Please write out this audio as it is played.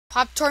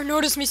Pop-Tart,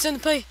 notice me,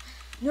 senpai.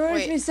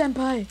 Notice me,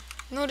 senpai.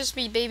 Notice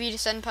me, baby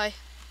senpai.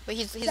 But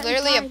he's Senpai,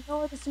 literally a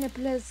notice me,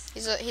 please.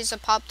 he's a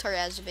Pop-Tart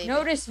as a baby.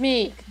 Notice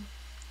me.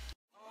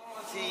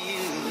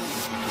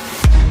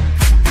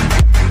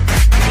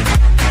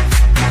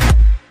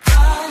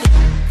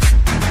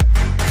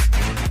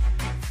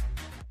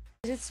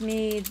 It's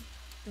me,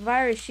 the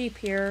virus sheep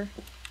here.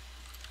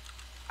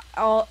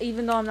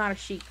 Even though I'm not a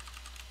sheep.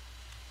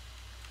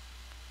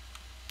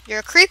 You're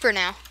a creeper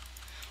now.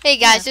 Hey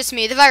guys, Yeah. it's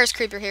me, the virus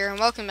creeper here, and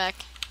welcome back.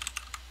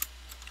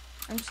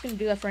 I'm just gonna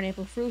do that for an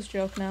April Fool's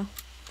joke now.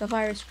 The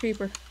virus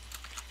creeper.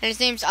 And his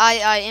name's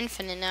I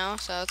Infinite now,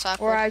 so it's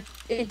awkward. Or I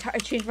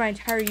changed my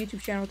entire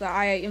YouTube channel to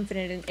I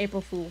Infinite and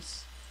April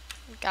Fools.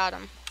 Got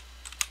him.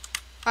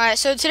 Alright,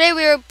 so today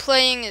we are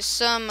playing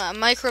some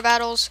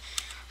Microbattles.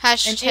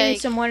 And maybe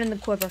someone in the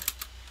quiver.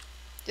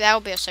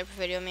 That'll be a separate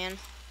video, man.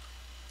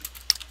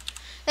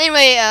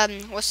 Anyway,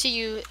 we'll see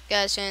you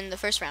guys in the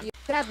first round.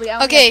 Sadly, I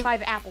only Okay. have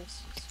 5 apples.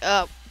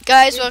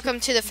 Guys,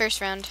 welcome to the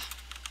first round.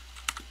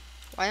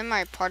 Why are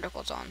my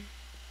particles on?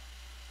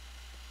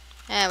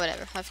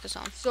 Whatever. Life goes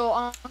on. So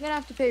I'm gonna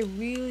have to pay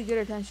really good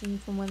attention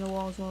from when the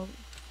walls roll.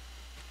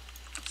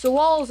 So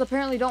walls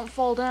apparently don't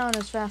fall down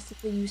as fast as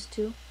they used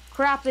to.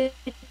 Crap!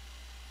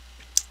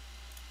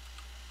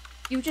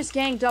 You just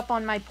ganged up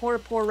on my poor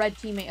red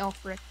teammate,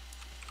 Alfred.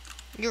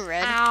 You're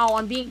red. Ow!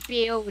 I'm being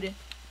bailed.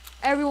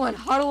 Everyone,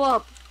 huddle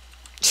up.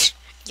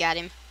 Got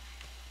him.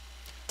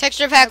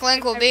 Texture pack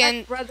link will be in.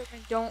 My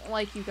brethren don't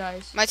like you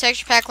guys. My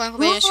texture pack link will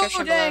be in the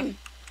description below.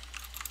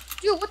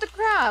 Dude, what the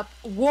crap?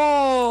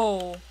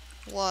 Whoa!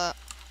 What?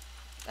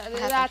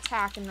 That's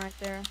hacking right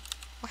there.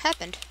 What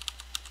happened?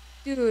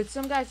 Dude,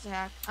 some guy's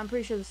hacked. I'm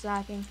pretty sure this is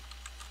hacking.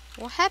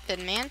 What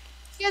happened, man?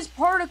 He has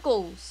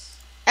particles.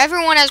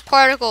 Everyone has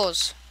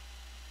particles.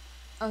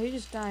 Oh, he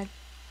just died.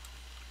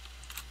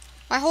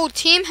 My whole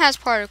team has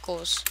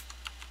particles.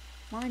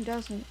 Mine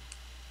doesn't.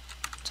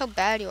 That's how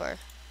bad you are.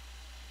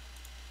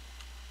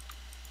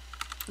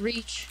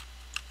 Reach.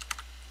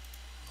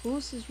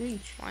 Who's his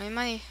reach? Why am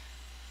I?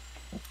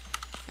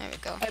 There we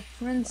go. A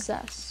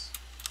princess.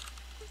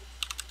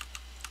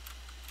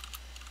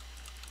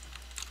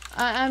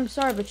 I'm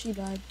sorry, but she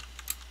died.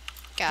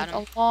 Got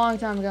him. A long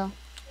time ago.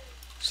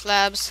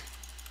 Slabs.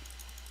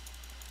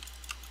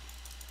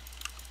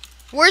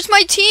 Where's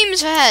my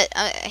team's at?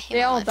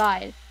 They all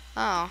died.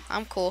 Oh,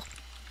 I'm cool.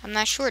 I'm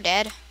not sure,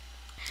 Dad.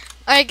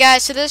 Alright,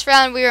 guys. So this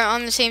round we are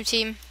on the same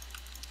team.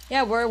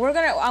 Yeah,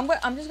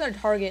 I'm just gonna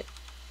target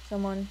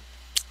someone.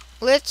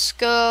 Let's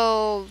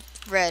go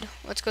red.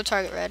 Let's go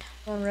target red.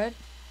 Going red?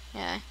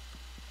 Yeah.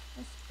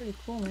 That's pretty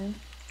cool, man.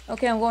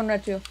 Okay, I'm going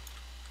red too.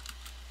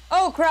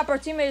 Oh crap! Our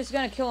teammate is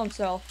gonna kill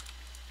himself.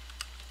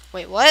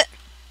 Wait, what?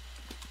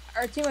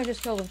 Our teammate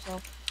just killed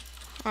himself.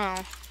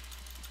 Oh.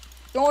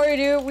 Don't worry,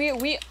 dude. We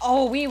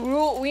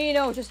rule. We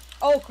know. Just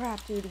oh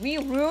crap, dude. We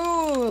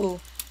rule.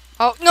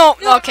 Oh no.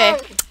 Okay.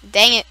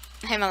 Dang it.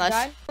 Hey, my life.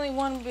 Died? Only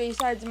one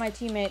besides my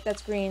teammate.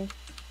 That's green.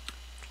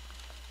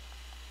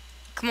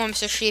 Come on,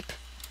 Mr. Sheep.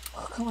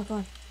 Oh, come on, come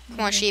on. Come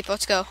on, sheep.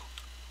 Let's go.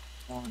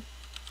 Come on.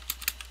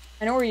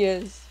 I know where he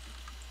is.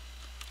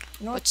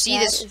 You know Let's what's see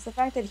sad this. is the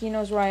fact that he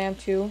knows where I am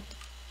too.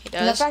 He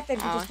does. And the fact that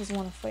he just doesn't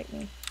want to fight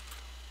me.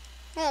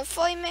 Won't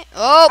fight me.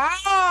 Oh.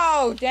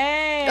 Oh,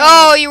 dang.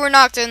 Oh, you were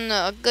knocked in.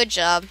 Good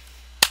job.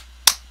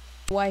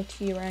 YT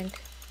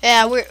rank.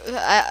 Yeah,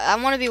 I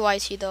want to be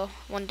YT though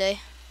one day.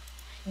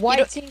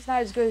 YT's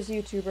not as good as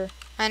YouTuber.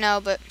 I know,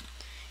 but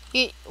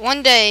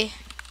one day.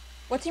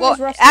 What team Well, is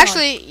Rusty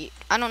actually,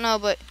 I don't know,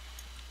 but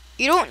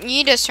you don't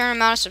need a certain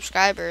amount of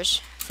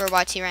subscribers for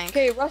YT rank.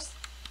 Okay,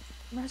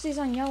 Rusty's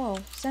on yellow.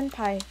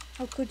 Senpai,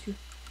 how could you?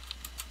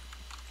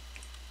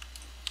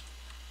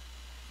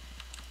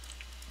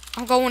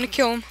 I'm going to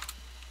kill him.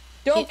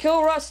 Don't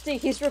kill Rusty.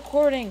 He's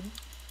recording.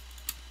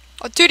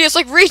 Oh, dude, it's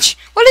like reach.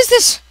 What is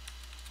this?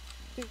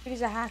 Dude,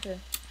 he's a hacker.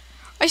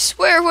 I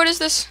swear, what is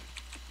this?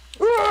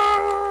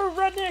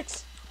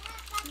 Rednecks!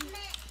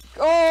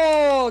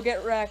 Oh,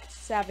 get wrecked,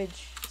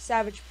 Savage.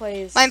 Savage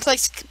plays. Mine,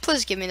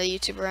 please give me the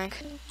YouTube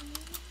rank.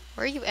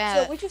 Where are you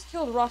at? So we just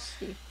killed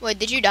Rusty. Wait,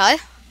 did you die?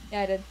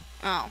 Yeah, I did.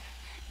 Oh,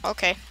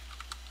 okay.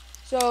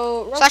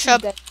 So Slash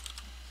up. Rusty's dead.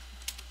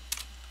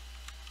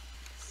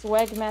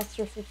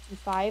 Swagmaster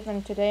 55,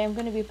 and today I'm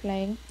gonna be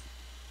playing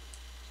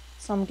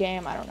some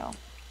game. I don't know.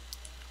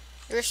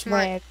 You're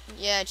smart. Swag.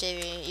 Yeah,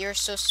 JV, you're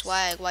so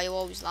swag. Why you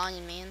always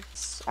lying, man?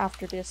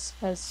 After this,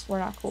 because we're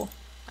not cool.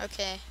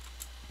 Okay.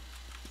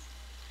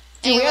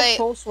 Dude, we Anyway, have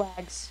troll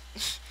swags.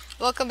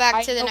 welcome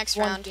back to the next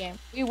round. Game.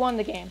 We won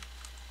the game.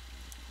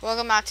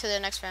 Welcome back to the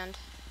next round.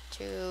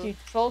 2, Dude,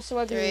 troll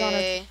swags is on our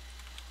 3.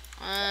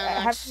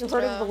 have you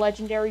heard of the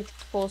legendary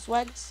troll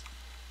swags?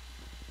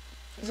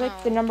 He's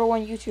like the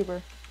 #1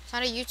 YouTuber. It's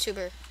not a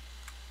YouTuber.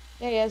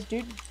 Yeah, he is,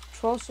 dude.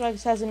 Troll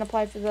swags hasn't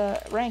applied for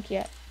the rank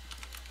yet.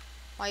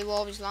 Why you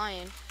always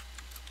lying?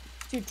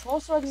 Dude,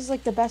 Troll Swags is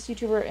like the best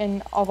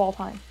YouTuber of all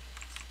time.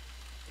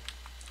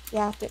 You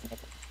have to admit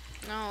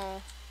it.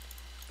 No.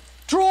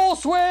 Troll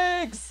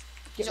Swags!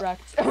 Get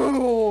wrecked.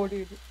 Oh,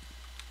 dude.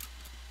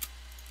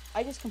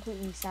 I just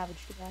completely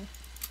savaged the guy.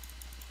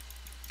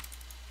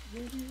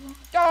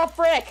 Oh,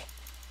 frick!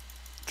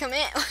 Come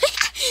in.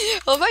 I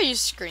love how you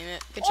scream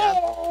it. Good job.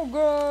 Oh,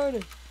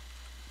 good.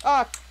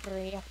 Oh,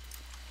 crap.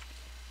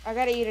 I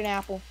gotta eat an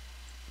apple.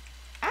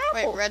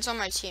 Wait, Apple. red's on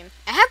my team.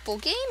 Apple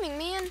Gaming,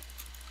 man.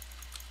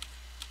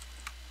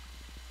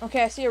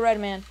 Okay, I see a red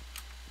man.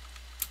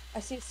 I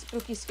see a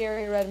spooky,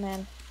 scary red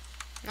man.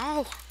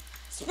 No.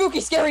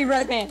 Spooky, scary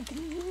red man.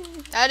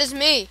 That is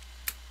me.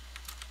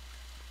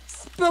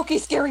 Spooky,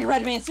 scary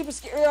red man. Super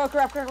scary. Oh,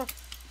 crap.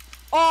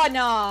 Oh,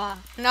 nah.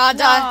 Nah,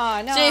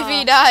 die. Nah.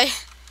 JV, die.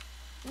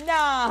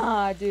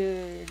 Nah,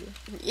 dude.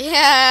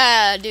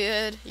 Yeah,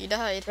 dude. You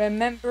died.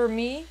 Remember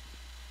me?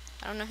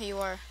 I don't know who you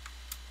are.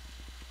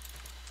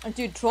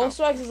 Dude, Troll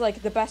Swags is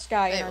like the best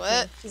guy in Wait, our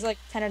what? team. He's like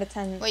 10 out of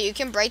 10. Wait, you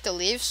can break the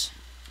leaves?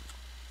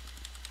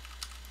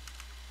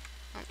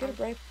 Get a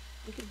break.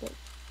 You can break.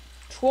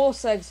 Troll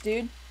Swags,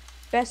 dude.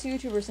 Best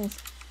YouTuber since...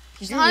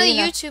 He's not a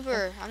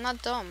YouTuber. I'm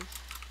not dumb.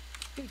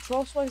 Dude,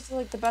 Troll Swags is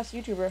like the best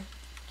YouTuber.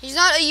 He's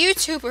not a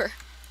YouTuber.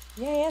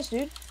 Yeah, he is,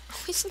 dude.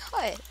 He's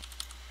not.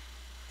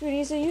 Dude,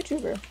 he's a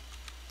YouTuber.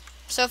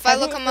 So if I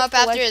look him up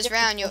after his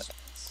round,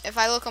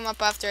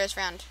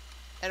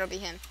 it'll be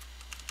him.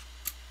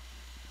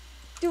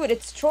 Dude,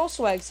 it's Troll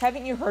Swags.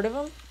 Haven't you heard of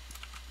him?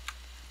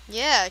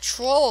 Yeah,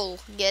 troll.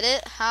 Get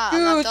it? Ha, Dude,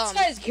 I'm not this dumb.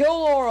 guy's kill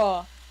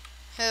Laura.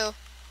 Who?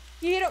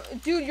 He hit him.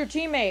 Dude, your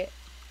teammate.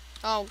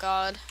 Oh,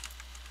 God.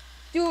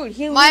 Dude,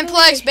 he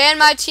Mindplex, ban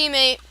my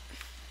teammate.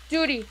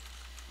 Dude,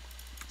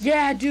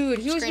 yeah, dude,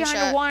 he was behind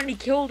the wall and he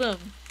killed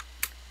him.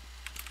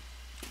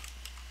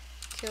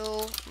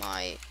 Kill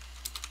my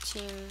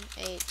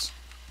teammate.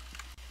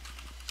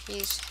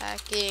 He's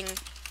hacking.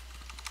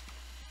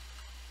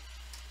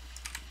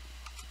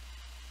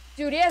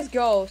 Dude, he has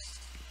ghosts.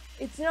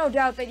 It's no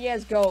doubt that he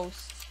has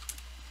ghosts.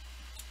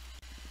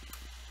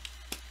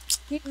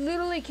 He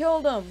literally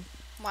killed him.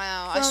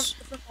 Wow.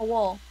 From a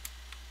wall.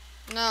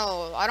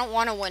 No, I don't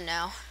want to win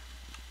now.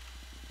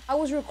 I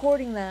was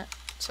recording that.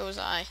 So was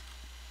I.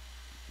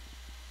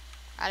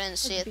 I didn't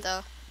see it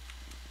though.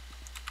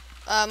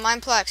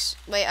 Mindplex.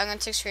 Wait, I'm gonna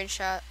take a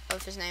screenshot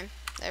of his name.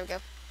 There we go.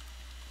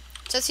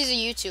 It says he's a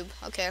YouTube.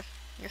 Okay.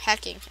 You're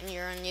hacking and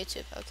you're on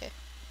YouTube. Okay.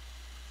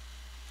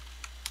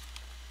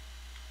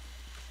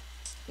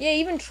 Yeah,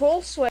 even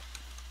Troll Sweat.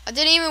 I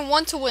didn't even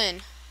want to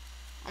win.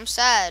 I'm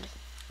sad.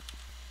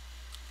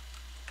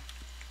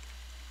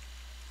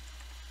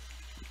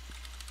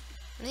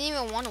 I didn't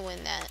even want to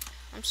win that.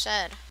 I'm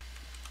sad.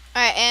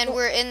 Alright, and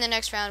we're in the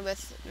next round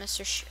with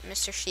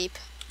Mr. Sheep.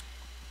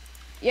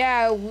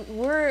 Yeah,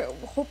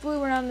 hopefully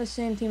we're not on the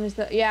same team as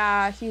the...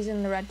 Yeah, he's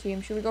in the red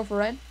team. Should we go for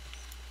red?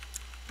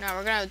 No,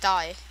 we're gonna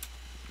die.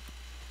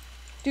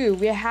 Dude,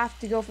 we have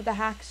to go for the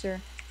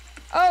hacker.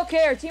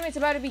 Okay, our teammate's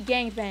about to be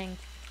gangbanged.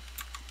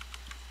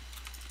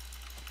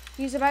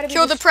 He's about to be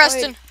Kill the destroyed.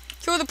 Preston.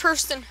 Kill the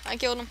Preston. I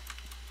killed him.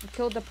 You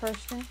killed the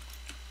person.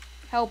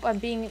 Help, I'm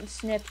being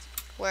snipped.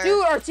 Where?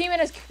 Dude, our teammate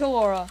has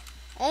Killora.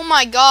 Oh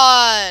my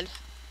God.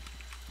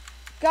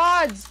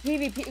 Gods,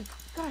 PvP.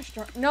 Gosh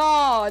darn.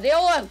 No, they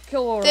all have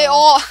Killora. They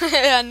all.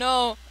 Yeah,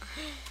 no.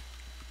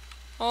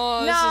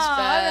 Oh, this is I'm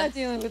bad. not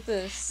dealing with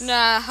this.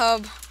 Nah,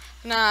 hub.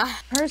 Nah.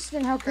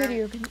 Hurston, how could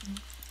you?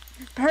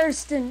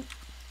 Hurston.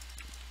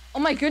 Oh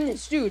my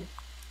goodness, dude.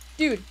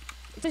 Dude,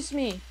 it's just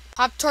me.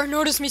 Pop-Tart,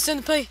 notice me,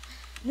 senpai.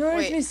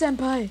 Notice Wait. me,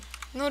 senpai.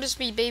 Notice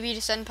me, baby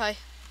senpai.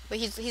 But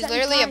he's Senpai,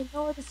 literally a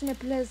notice me,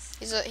 please.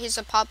 he's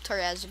a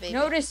Pop-Tart as a baby.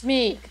 Notice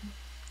me.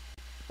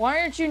 Why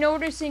aren't you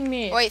noticing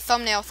me? Wait,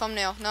 thumbnail.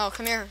 No,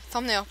 come here.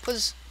 Thumbnail,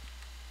 please.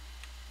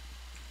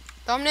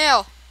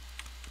 Thumbnail.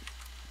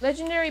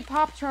 Legendary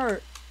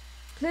Pop-Tart.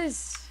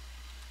 Please.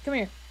 Come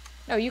here.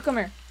 No, you come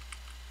here.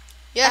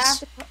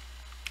 Yes. You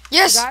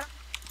Yes. got him?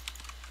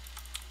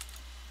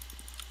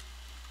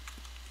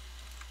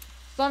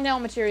 Thumbnail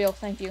material,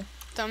 thank you.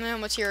 Thumbnail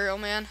material,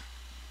 man.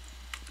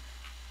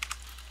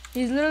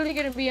 He's literally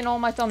gonna be in all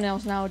my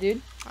thumbnails now,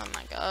 dude. Oh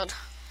my God.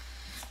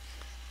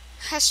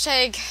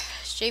 Hashtag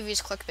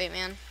JV's clickbait,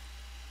 man.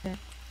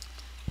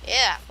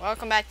 Yeah.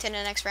 Welcome back to the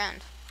next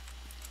round.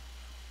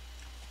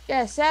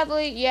 Yeah,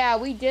 sadly, yeah,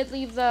 we did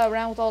leave the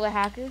round with all the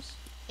hackers.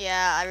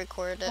 Yeah, I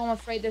recorded it. So I'm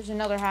afraid there's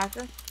another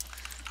hacker.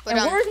 But,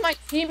 and where's my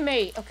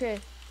teammate? Okay.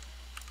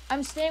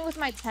 I'm staying with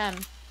my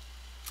Tem.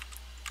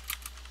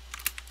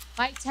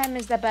 My Tem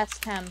is the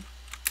best Tem.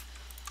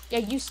 Yeah,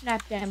 you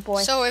snapped him,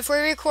 boy. So if we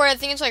record, I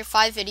think it's like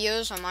 5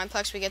 videos on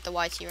Mindplex, we get the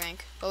YT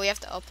rank. But we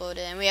have to upload it,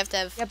 and we have to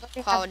have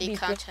quality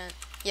content.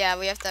 Yeah,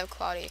 we have to have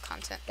quality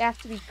content. They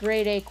have to be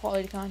grade A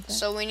quality content.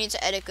 So we need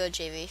to edit good,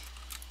 JV.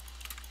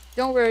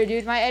 Don't worry,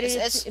 dude. My editing.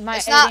 It's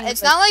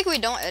not like we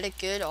don't edit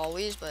good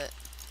always, but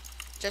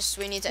just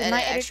we need to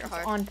edit extra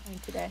hard. On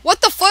point today.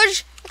 What the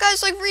fudge? That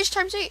guy's like reach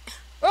times 8.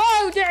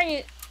 Oh dang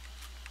it!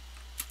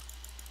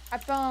 I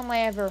fell on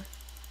lava.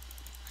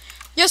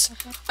 Yes,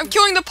 I'm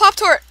killing the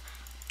Pop-Tart.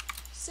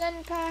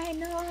 Senpai,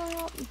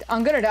 no.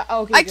 I'm gonna die.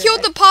 Oh, okay. I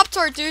killed the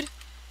Pop-Tart, dude.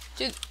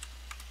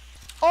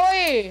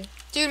 Oi!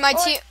 Dude, I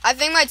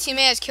think my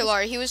teammate has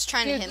Killr. He was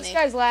trying to hit me. This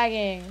guy's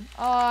lagging.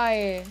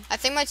 Oi! I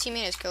think my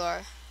teammate has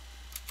Killr.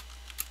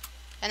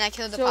 And I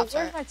killed the So Pop-Tart.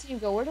 where did my team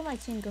go? Where did my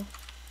team go?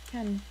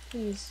 can,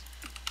 please.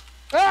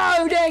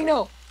 Oh, dang,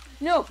 no!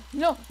 No,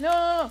 no, no,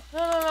 no, no,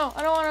 no, no, no.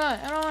 I don't want to die.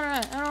 I don't want to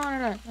die. I don't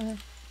want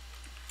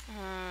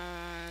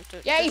to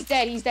die. Yeah, he's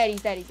dead. He's dead.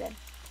 He's dead. He's dead.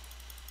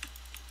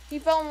 He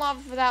fell in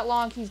lava for that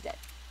long. He's dead.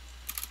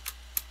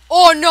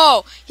 Oh,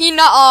 no!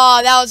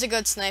 Oh, that was a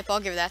good snipe. I'll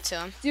give that to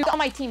him. Dude, he's on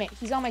my teammate.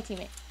 He's on my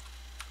teammate.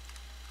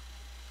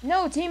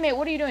 No, teammate,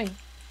 what are you doing?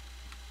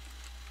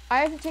 I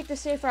have to take the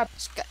safe route.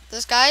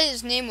 This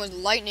guy's name was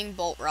Lightning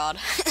Bolt Rod.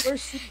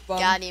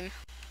 Got him.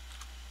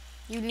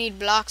 You need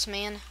blocks,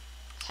 man.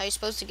 That's how you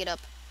supposed to get up.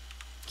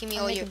 Give me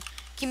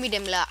give me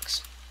them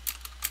blocks.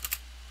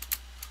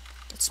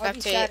 Let's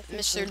spectate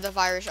Mr. the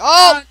Virus.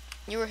 Oh!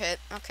 You were hit.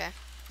 Okay.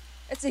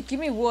 That's it. Give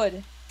me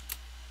wood.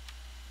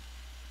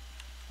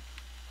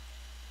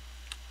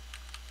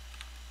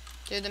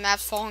 Dude, the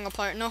map's falling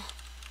apart. No.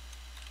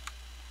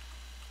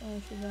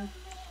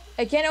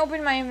 I can't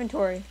open my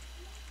inventory.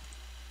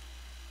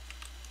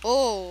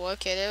 Oh,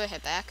 okay. They would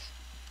hit back.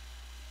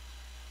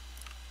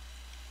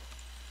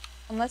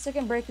 Unless I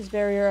can break this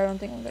barrier, I don't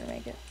think I'm gonna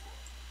make it.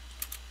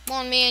 Come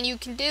on, man. You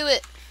can do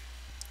it.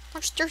 How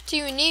much dirt do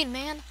you need,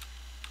 man?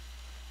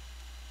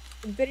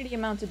 Infinity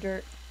amounts of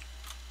dirt.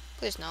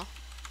 Please no.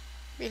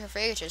 Be here for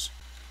ages.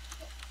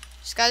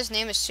 This guy's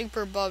name is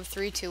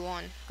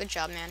SuperBub321. Good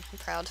job, man. I'm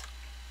proud.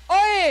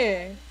 Oh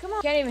yeah! Come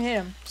on. Can't even hit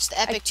him. Just the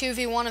epic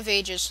 2v1 of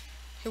ages.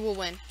 Who will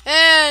win?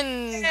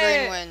 And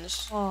Green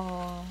wins.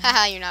 Oh.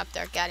 Haha, you're not up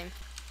there. Got him.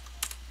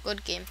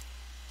 Good game.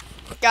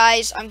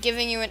 Guys, I'm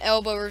giving you an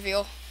elbow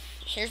reveal.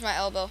 Here's my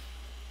elbow.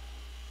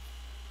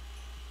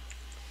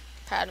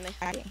 Proud of me.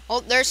 Oh,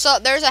 there's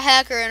a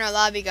hacker in our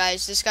lobby,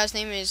 guys. This guy's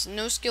name is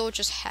No Skill,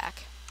 Just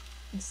Hack.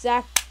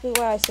 Exactly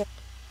what I said.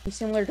 He's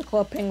similar to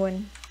Club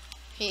Penguin.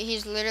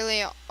 He's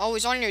literally... Oh,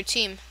 he's on your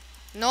team.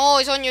 No,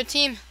 he's on your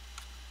team.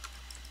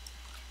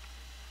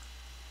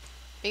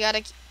 You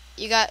gotta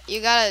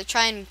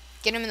try and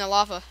get him in the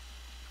lava.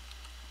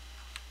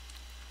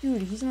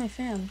 Dude, he's my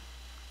fan.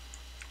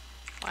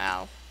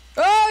 Wow.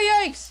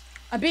 Oh, yikes!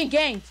 I'm being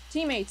ganged.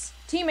 Teammates,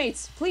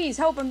 please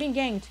help, I'm being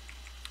ganged.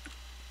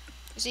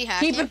 Is he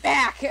hacking? Keep it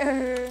back.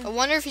 I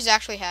wonder if he's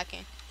actually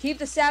hacking. Keep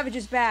the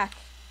savages back.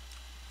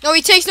 No,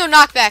 he takes no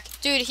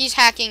knockback. Dude, he's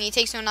hacking. He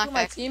takes no knockback.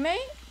 My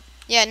teammate?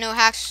 Yeah, no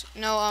hacks.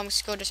 No,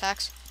 skill just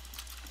hacks.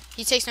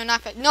 He takes no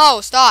knockback. No,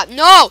 stop.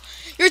 No!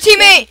 Your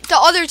teammate, the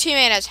other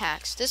teammate has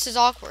hacks. This is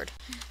awkward.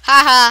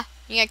 Haha.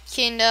 You got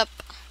kinned up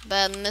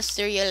by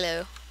Mr.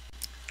 Yellow.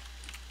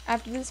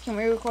 After this, can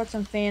we record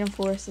some Phantom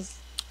Forces?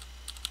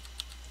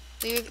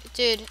 Dude,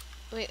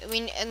 we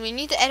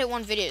need to edit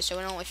one video so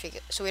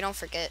we don't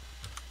forget.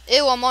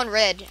 Ew, I'm on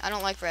red. I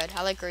don't like red.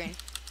 I like green.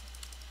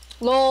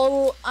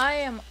 Lol, I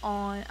am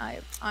on. I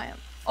am.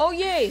 Oh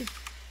yay!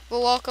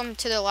 Well, welcome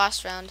to the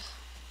last round.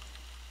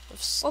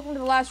 Welcome to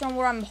the last round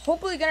where I'm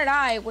hopefully gonna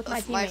die with my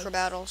teammates.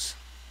 Microbattles.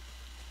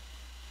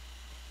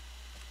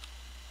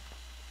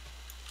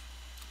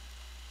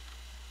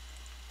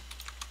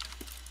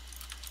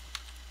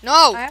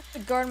 No! I have to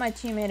guard my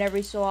teammate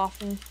every so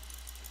often.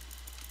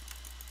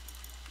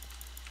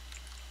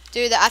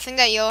 Dude, I think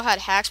that Yo had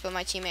hacks, but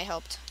my teammate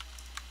helped.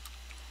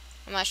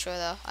 I'm not sure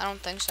though. I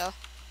don't think so.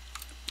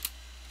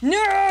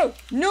 No!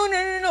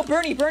 No!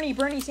 Bernie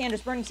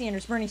Sanders. My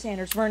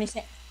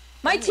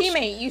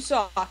teammate, you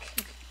suck.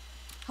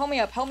 Help me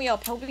up. I'm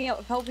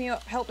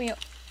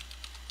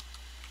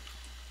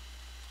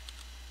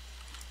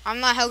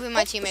not helping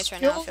my teammates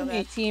right now. I feel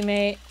bad.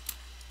 Teammate.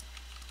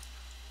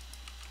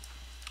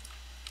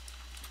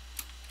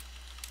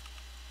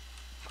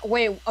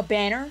 Wait, a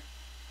banner?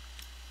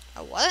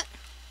 A what?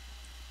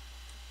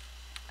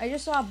 I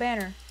just saw a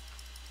banner.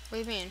 What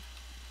do you mean?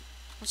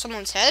 On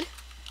someone's head?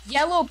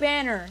 Yellow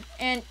banner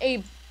and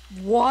a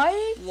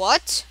what?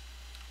 What?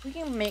 We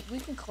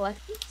can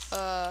collect these?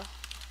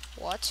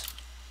 What?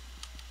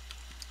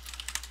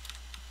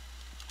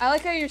 I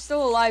like how you're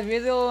still alive.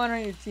 You're the only one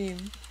on your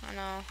team. I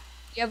know.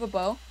 You have a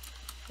bow?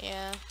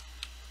 Yeah.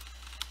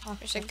 Okay.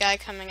 There's a guy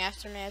coming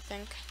after me, I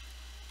think.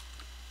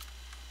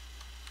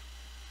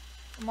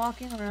 I'm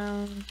walking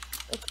around.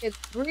 Okay,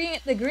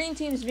 the green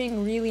team's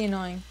being really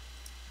annoying.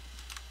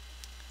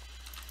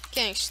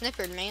 Getting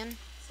snippered, man.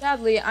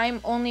 Sadly,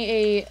 I'm only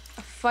a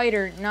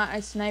fighter, not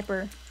a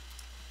sniper.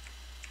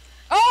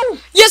 Oh!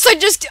 Yes, I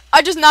just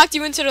knocked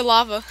you into the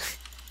lava.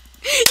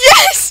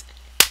 Yes!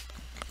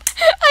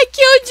 I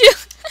killed you.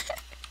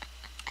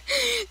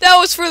 That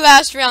was for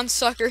last round,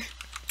 sucker.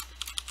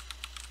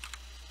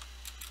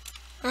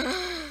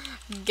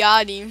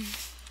 Got him.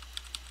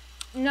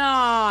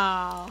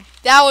 No.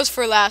 That was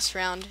for last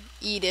round.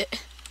 Eat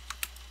it.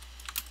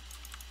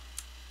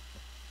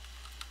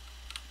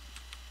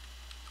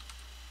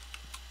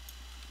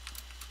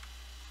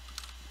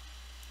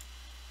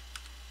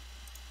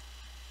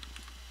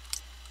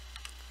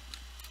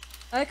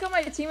 I like how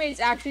my teammates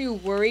actually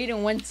worried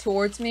and went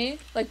towards me,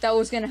 like that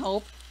was gonna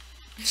help.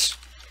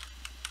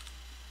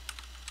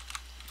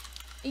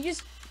 He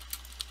just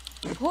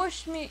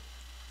pushed me.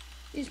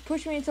 He just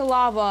pushed me into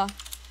lava.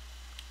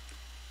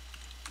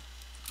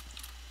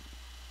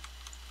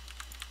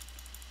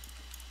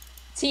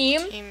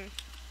 Team?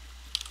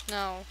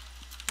 No.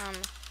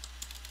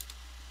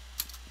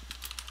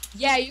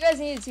 Yeah, you guys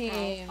need a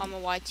team. I'm a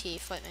YT.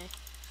 Fight me.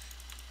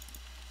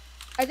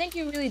 I think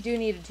you really do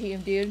need a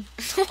team, dude.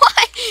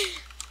 Why?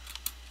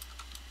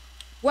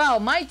 Wow,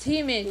 my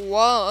team is.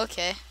 Whoa.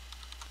 Okay.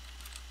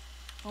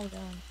 Hold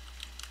on.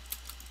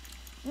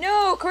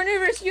 No,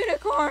 carnivorous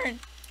unicorn.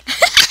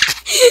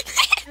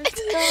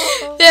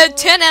 No. They have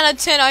 10 out of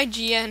 10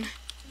 IGN.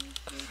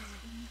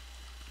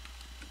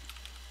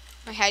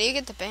 Wait, how do you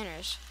get the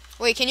banners?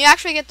 Wait, can you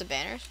actually get the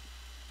banners?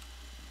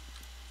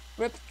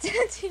 Rip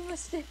team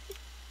mistake.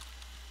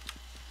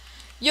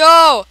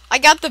 Yo, I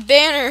got the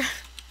banner.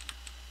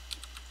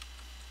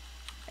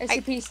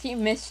 SCP's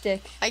Team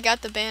Mystic. I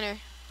got the banner.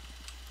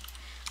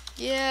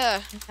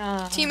 Yeah.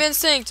 Team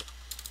Instinct.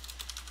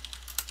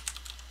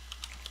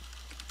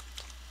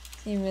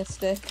 Team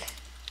Mystic.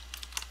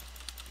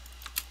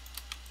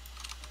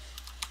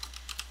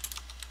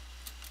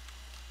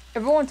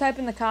 Everyone type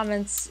in the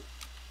comments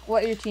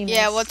what your team is.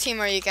 Yeah, what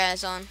team are you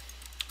guys on?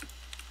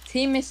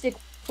 Team Mystic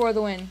for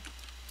the win.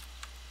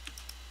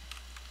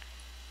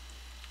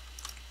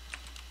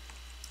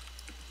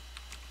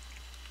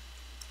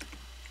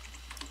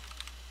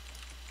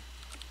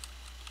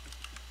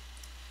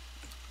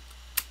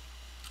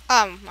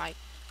 My.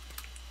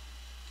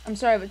 I'm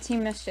sorry, but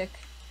Team Mystic.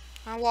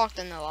 I walked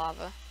in the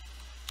lava.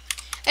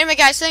 Anyway,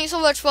 guys, thanks so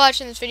much for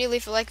watching this video.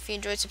 Leave a like if you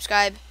enjoyed.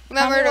 Subscribe.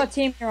 Remember comment what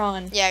team you're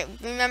on. Yeah,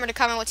 remember to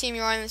comment what team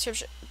you're on in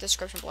the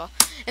description below.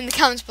 In the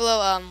comments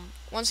below.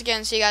 Once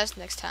again, see you guys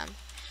next time. Be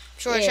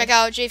sure to check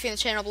out JF in the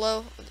channel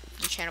below.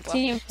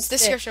 Team It's the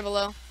description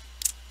below.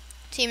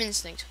 Team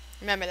Instinct.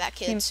 Remember that,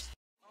 kids.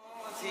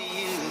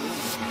 Team.